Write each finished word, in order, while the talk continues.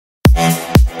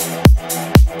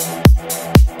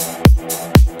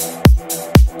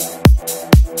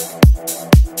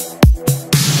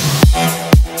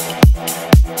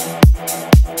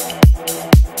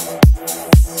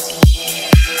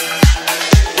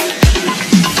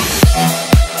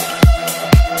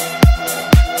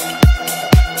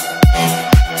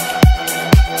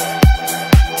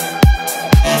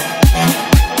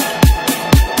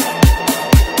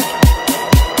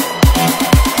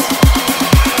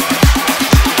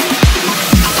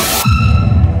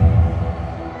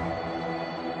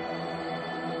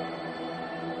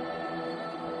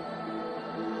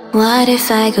What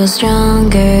if I go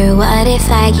stronger? What if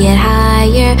I get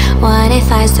higher? What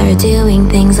if I start doing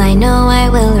things I know I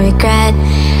will regret?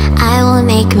 I will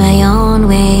make my own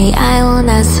way, I will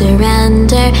not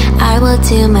surrender. I will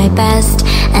do my best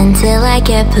until I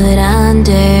get put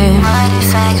under. What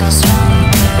if I go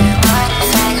stronger? What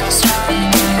if I go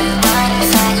stronger? What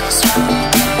if I go stronger?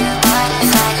 What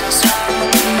if I go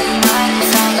stronger? What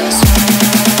if I go stronger?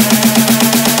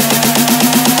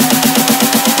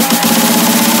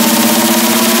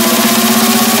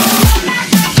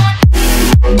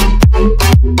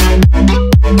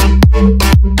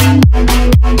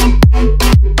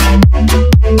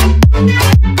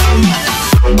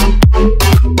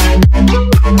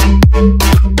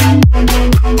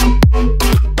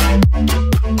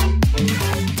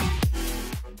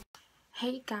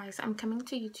 Hey guys, I'm coming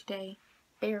to you today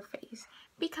barefaced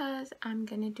because I'm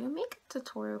gonna do a makeup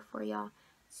tutorial for y'all.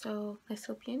 So let's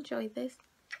hope you enjoy this.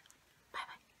 Bye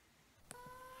bye.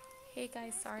 Hey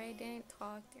guys, sorry I didn't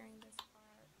talk during this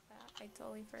part, but I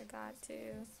totally forgot to.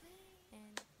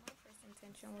 And my first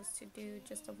intention was to do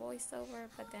just a voiceover,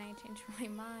 but then I changed my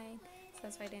mind, so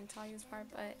that's why I didn't tell you this part.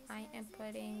 But I am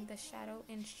putting the Shadow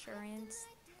Insurance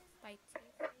by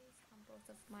TooFaced on both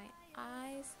of my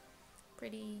eyes.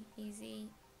 Pretty easy.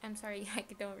 I'm sorry, I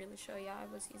don't really show y'all. I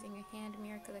was using a hand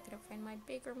mirror because I couldn't find my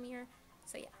bigger mirror.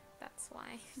 So yeah, that's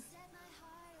why.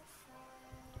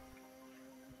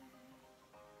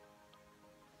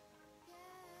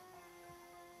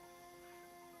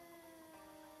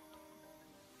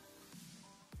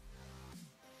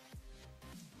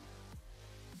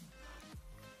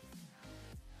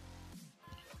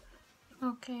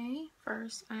 Okay,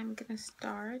 first I'm gonna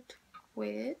start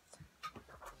with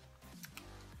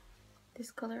this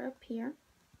color up here,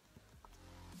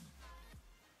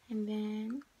 and then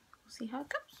we'll see how it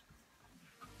goes.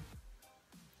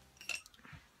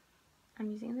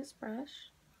 I'm using this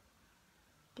brush,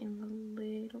 getting a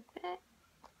little bit,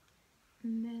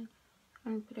 and then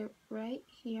I'm gonna put it right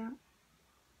here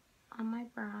on my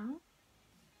brow.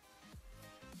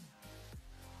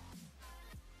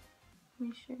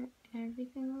 Make sure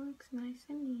everything looks nice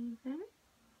and even.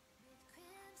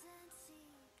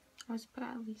 I was put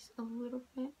at least a little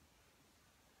bit,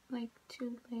 like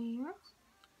 2 layers.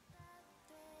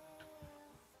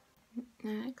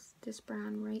 Next, this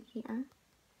brown right here.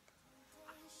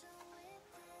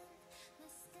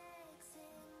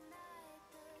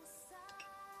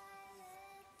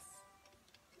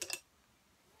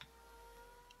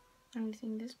 I'm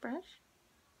using this brush.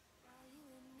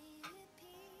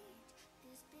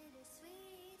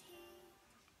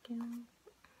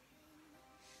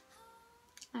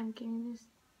 I'm getting this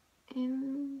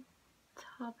in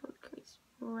top of the crease,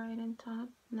 right on top,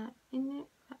 not in it,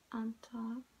 but on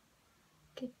top.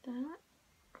 Get that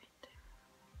right there.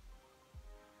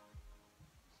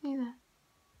 See that?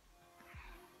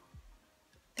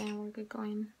 Then we're gonna go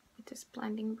in with this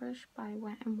blending brush by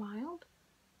Wet n Wild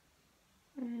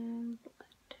and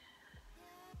blend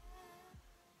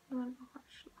a little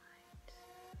harsh lines.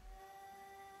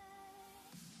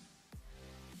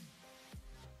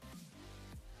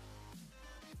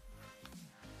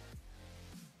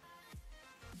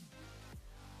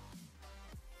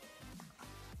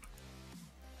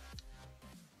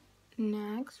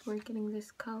 Next, we're getting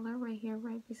this color right here,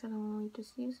 right beside the one we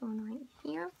just used, one right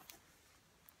here.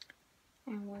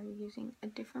 And we're using a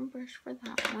different brush for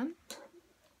that one.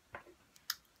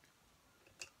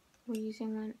 We're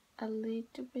using one a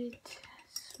little bit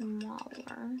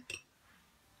smaller.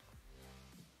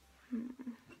 See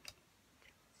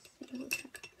which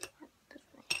one. This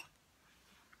one.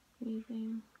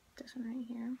 Using this one right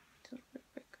here. It's a little bit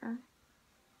bigger.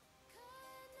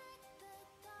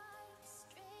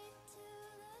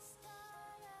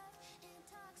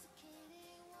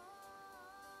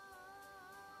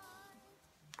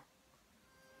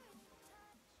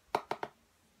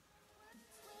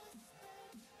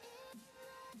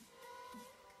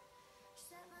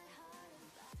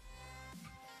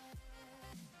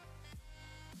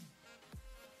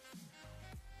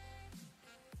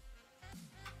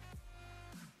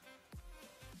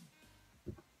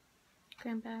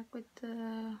 Going back with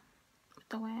the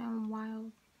Wet n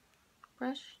Wild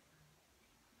brush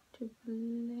to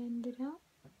blend it out.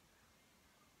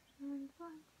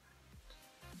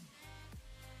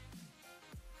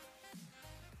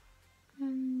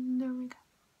 And there we go.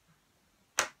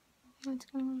 Let's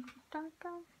go a little bit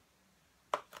darker.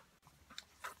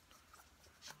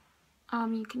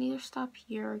 You can either stop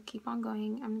here or keep on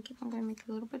going. I'm gonna keep on going, make it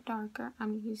a little bit darker.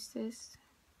 I'm gonna use this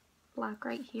black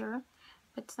right here,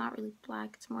 but it's not really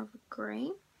black, it's more of a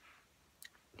gray.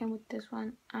 And with this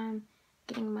one, I'm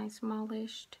getting my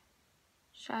smallish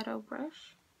shadow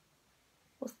brush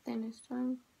with thinnest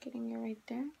one, getting it right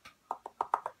there,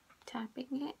 tapping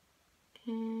it,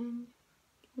 and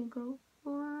we go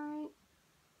right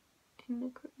in the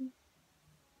crease.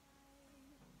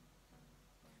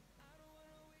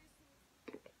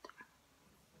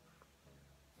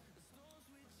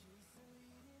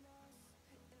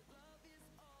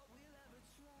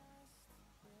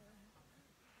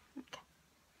 Okay.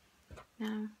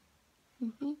 Now,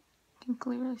 you can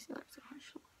clearly see what's the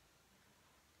harsh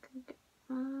line. Get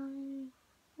my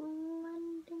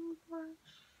blending brush.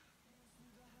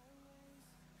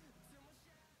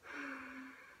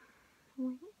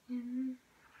 Right in.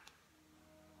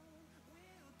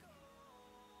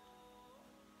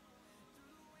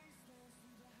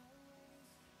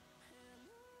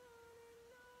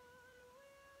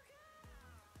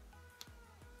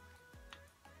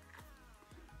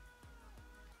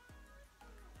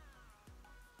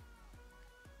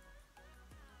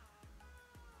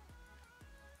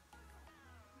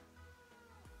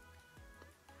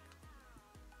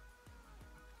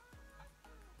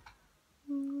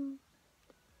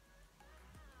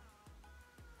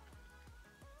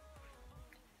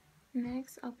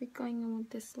 Next, I'll be going in with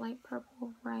this light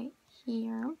purple right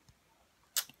here.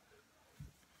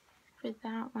 For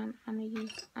that one, I'm going to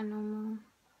use a normal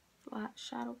flat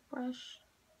shadow brush.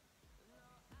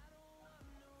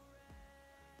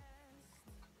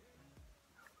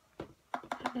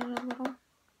 Pat it a little.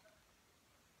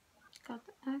 Got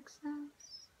the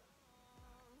accents.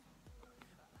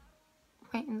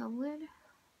 Right in the lid.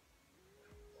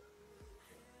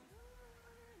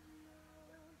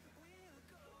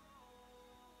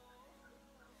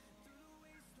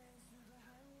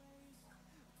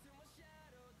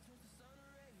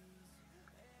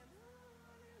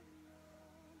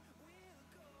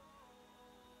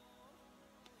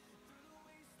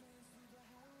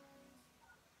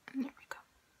 There we go.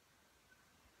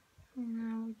 And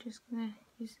now we're just gonna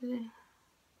use the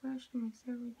brush and make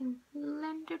sure everything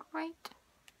blended right.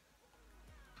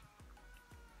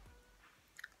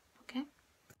 Okay.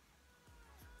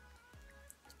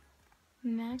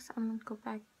 Next, I'm gonna go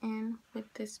back in with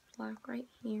this black right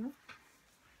here.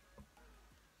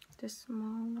 The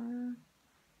smaller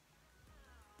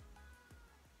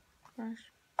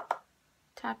brush.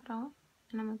 Tap it off,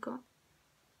 and I'm gonna go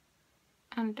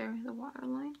under the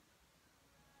waterline.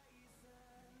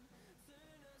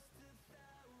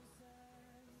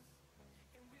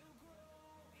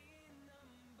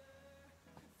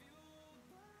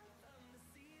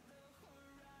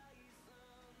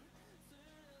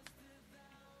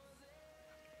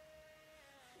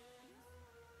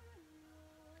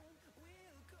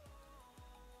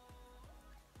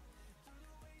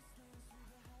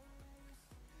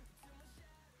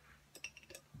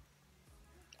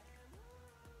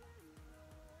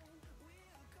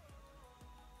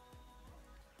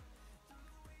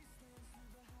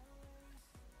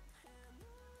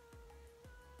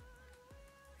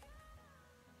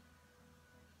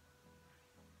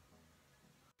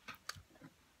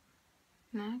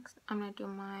 Next, I'm going to do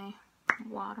my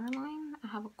waterline. I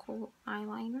have a cool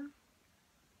eyeliner.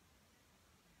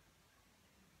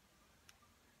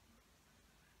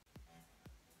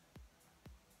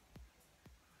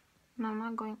 Now I'm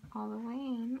not going all the way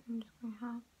in. I'm just going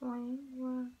halfway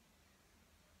where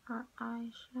our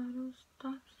eyeshadow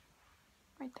stops.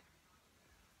 Right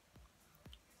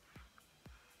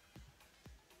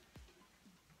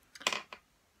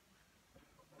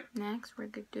there. Next, we're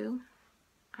going to do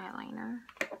eyeliner.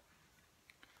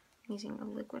 Using a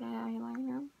liquid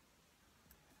eyeliner.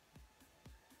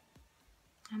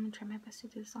 I'm going to try my best to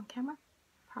do this on camera.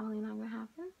 Probably not going to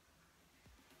happen.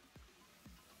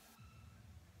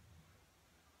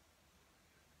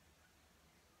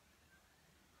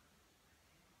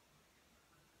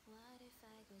 What if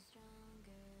I go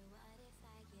stronger? What if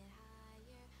I get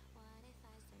higher? What if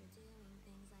I start doing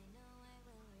things I know I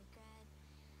will regret?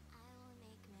 I will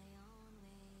make my own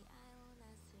way. I will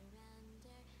not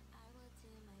surrender. I will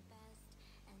do my best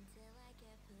until I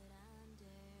get put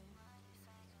under. What if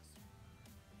I go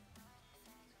stronger? What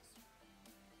if I go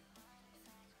stronger? What if I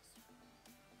go stronger?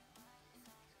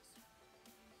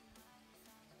 What if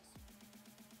I go stronger? What if I go stronger?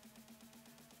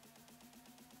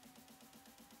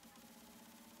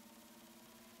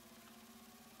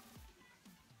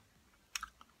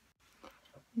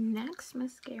 Next,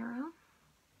 mascara.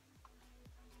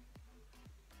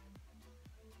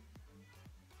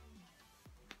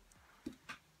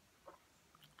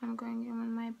 I'm going in with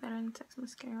my Better Than Sex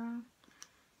mascara.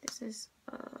 This is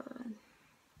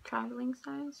traveling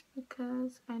size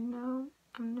because I know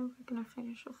I'm never gonna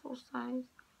finish a full size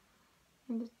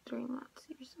in the 3 months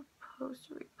you're supposed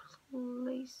to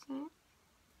replace it.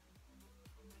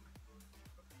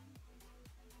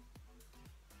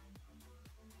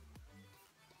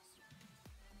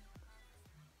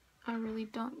 I really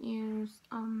don't use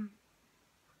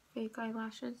fake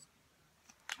eyelashes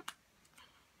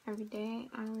every day.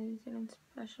 I only use it in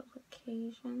special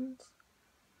occasions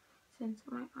since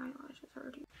my eyelashes are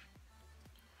already.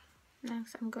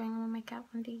 Next, I'm going with my Kat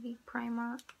Von D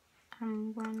primer.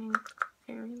 I'm running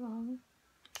very low.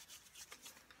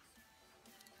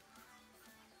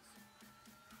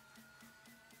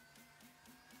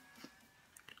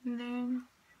 And then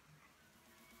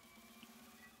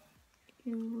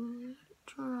you let it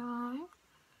dry.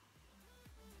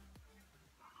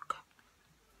 Okay.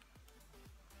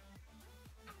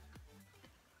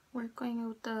 We're going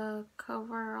with the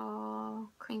Coverall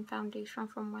cream foundation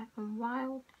from Wet n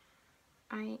Wild.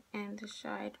 I am the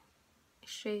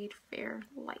shade Fair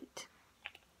Light.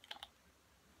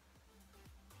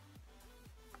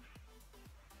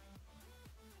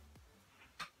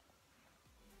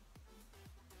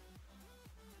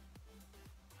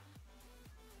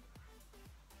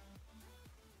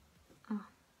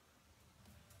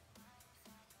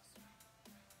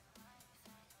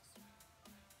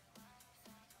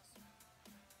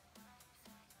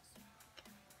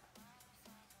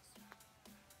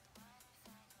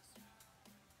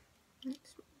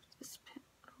 Let's move this pen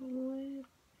a little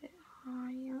bit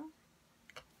higher.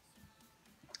 Okay.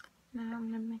 Now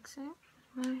I'm gonna mix it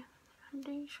with my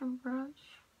foundation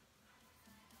brush.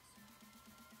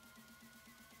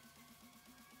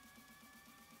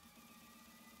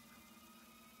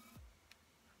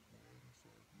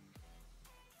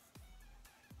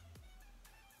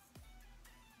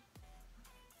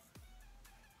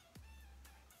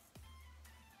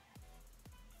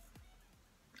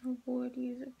 I would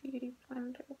use a beauty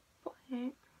blender, but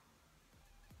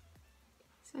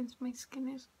since my skin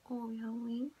is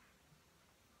oily,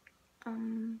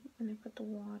 when I put the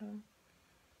water,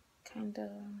 kind of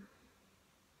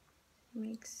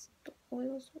makes the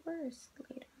oils worse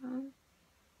later on.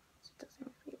 So it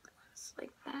doesn't really last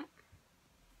like that.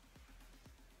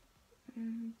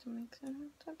 And to mix it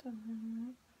up to the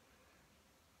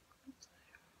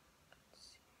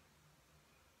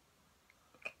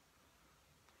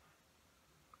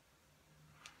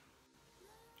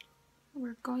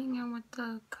We're going in with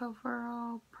the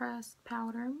Coverall pressed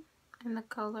powder in the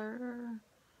color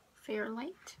Fair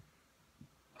Light.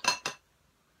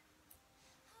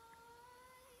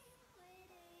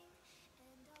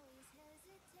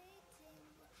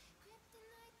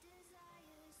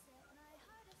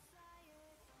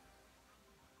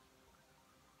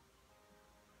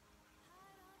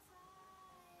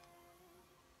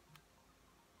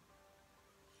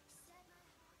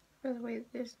 By the way,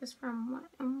 this is from Wet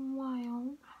n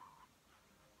Wild.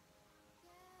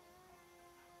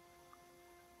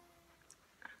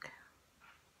 Okay.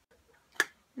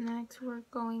 Next, we're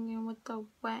going in with the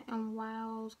Wet n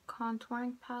Wild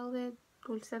contouring palette,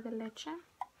 Dulce de Leche.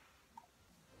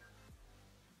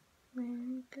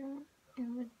 We're going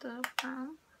in with the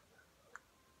brown.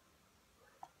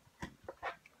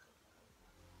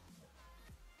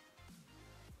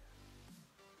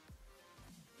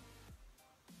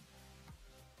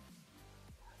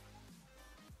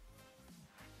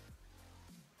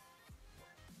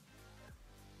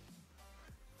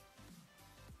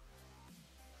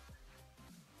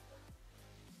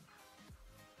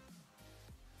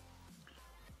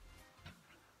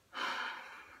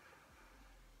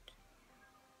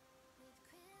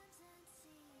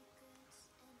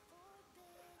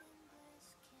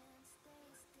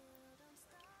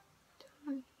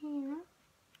 Here.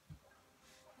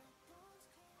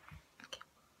 Okay.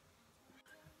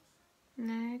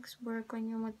 Next, we're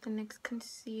going in with the NYX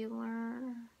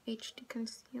concealer, HD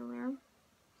concealer,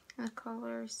 in the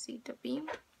color CW.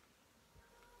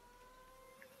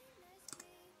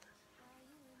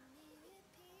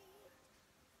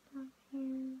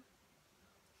 Here.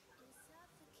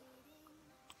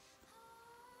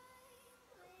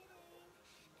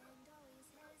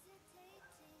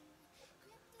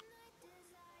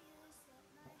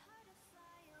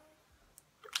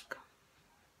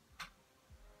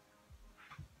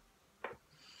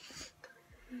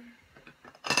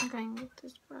 I'm going with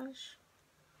this brush.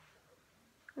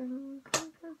 And this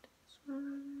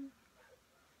one.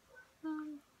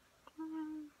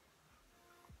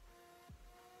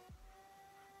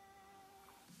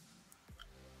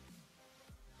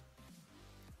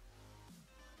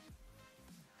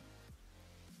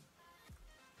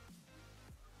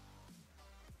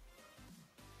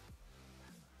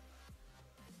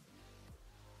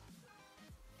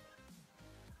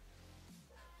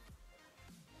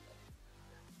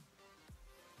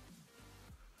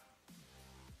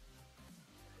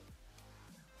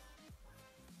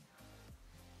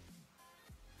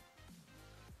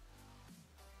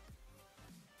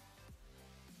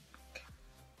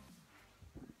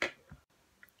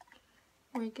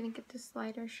 We're gonna get this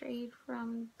lighter shade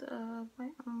from the Wet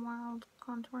n Wild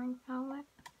contouring palette.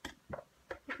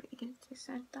 We're gonna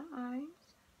set the eyes.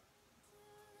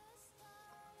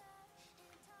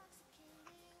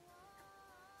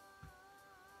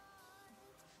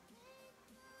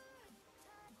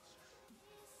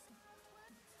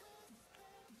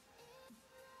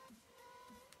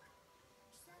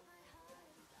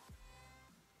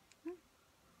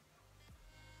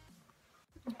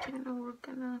 Okay, now we're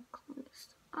gonna clean this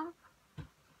up.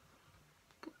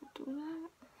 Gonna do that.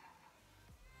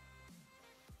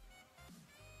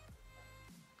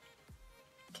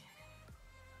 Okay.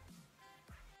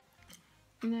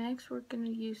 Next, we're gonna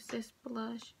use this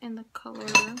blush in the color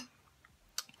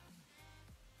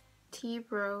Tea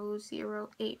Rose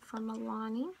 08 from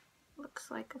Milani. Looks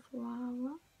like a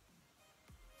flower.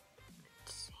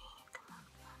 Let's see. Come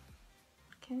on.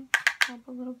 Okay, pop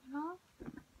a little bit off.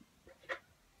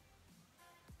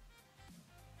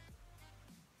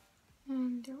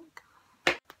 And there we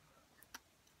go.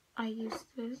 I use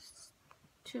this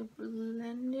to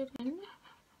blend it in,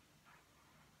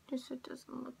 just so it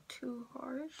doesn't look too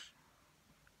harsh.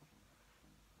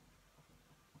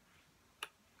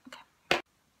 Okay.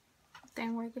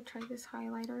 Then we're gonna try this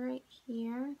highlighter right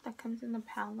here that comes in the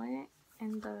palette,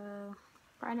 and the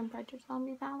Pride and Prejudice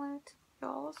Zombie palette,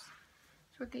 y'all. So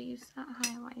we're gonna use that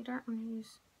highlighter. I'm gonna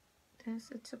use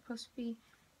this. It's supposed to be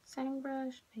setting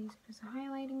brush. I use it as a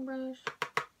highlighting brush.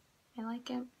 I like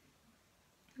it. And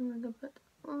we're gonna put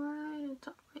right on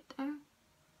top right there.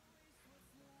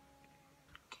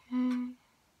 Okay.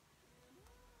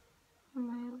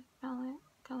 My palette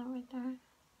color right there.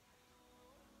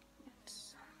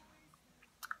 Yes.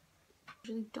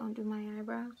 Usually don't do my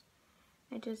eyebrows.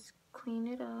 I just clean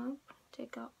it up,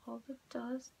 take out all the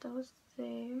dust that was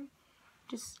there.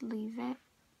 Just leave it.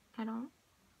 I don't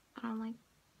like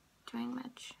doing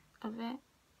much of it.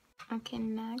 Okay,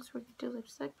 next we're gonna do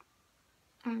lipstick.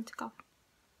 I'm gonna take off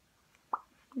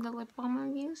the lip balm I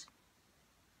use.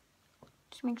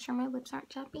 Just make sure my lips aren't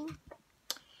chappy.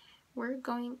 We're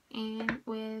going in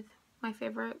with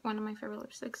one of my favorite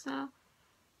lipsticks now.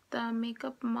 The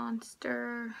Makeup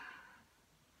Monster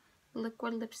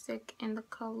liquid lipstick in the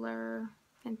color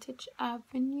Vintage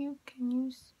Avenue. Can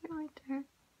you see it right there?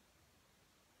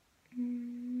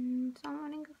 It's not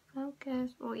wanting to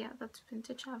focus. Oh yeah, that's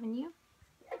Vintage Avenue.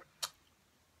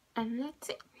 And that's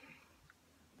it.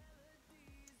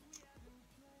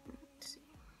 Let's see.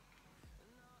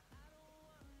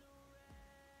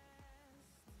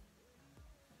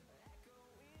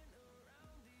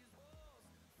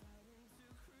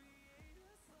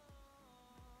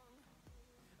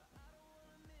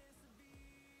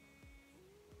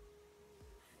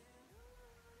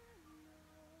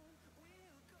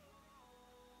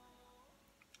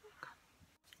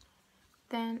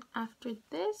 Then after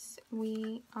this,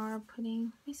 we are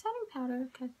putting my setting powder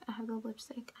because I have the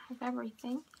lipstick, I have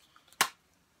everything.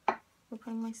 We're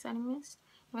putting my setting mist.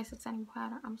 If I said setting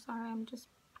powder, I'm sorry, I'm just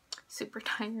super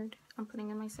tired. I'm putting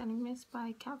in my setting mist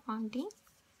by Kat Von D.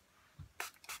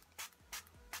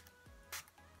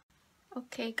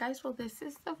 Okay guys, well this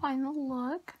is the final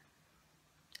look.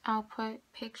 I'll put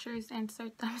pictures,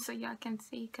 insert them so y'all can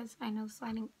see because I know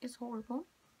sliding is horrible.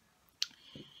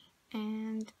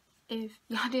 And if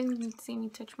y'all didn't see me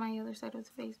touch my other side of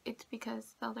the face, it's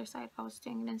because the other side I was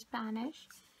doing it in Spanish.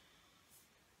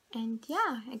 And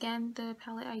yeah, again, the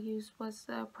palette I used was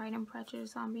the Pride and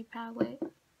Prejudice Zombie palette.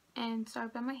 And sorry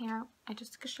about my hair, I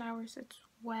just took a shower so it's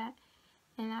wet.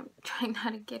 And I'm trying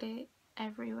not to get it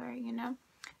everywhere, you know.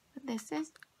 But this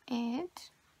is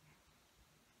it.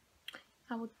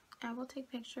 I will take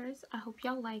pictures. I hope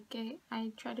y'all like it.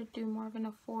 I try to do more of an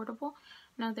affordable.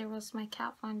 Now there was my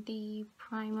Kat Von D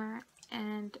primer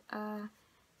and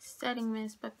setting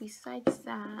mist, but besides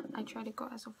that, I try to go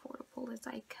as affordable as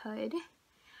I could.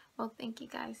 Well, thank you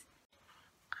guys.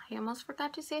 I almost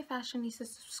forgot to say, fashionista,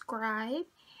 subscribe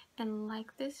and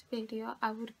like this video.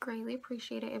 I would greatly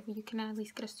appreciate it if you can at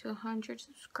least get us to 100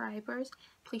 subscribers.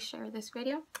 Please share this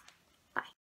video.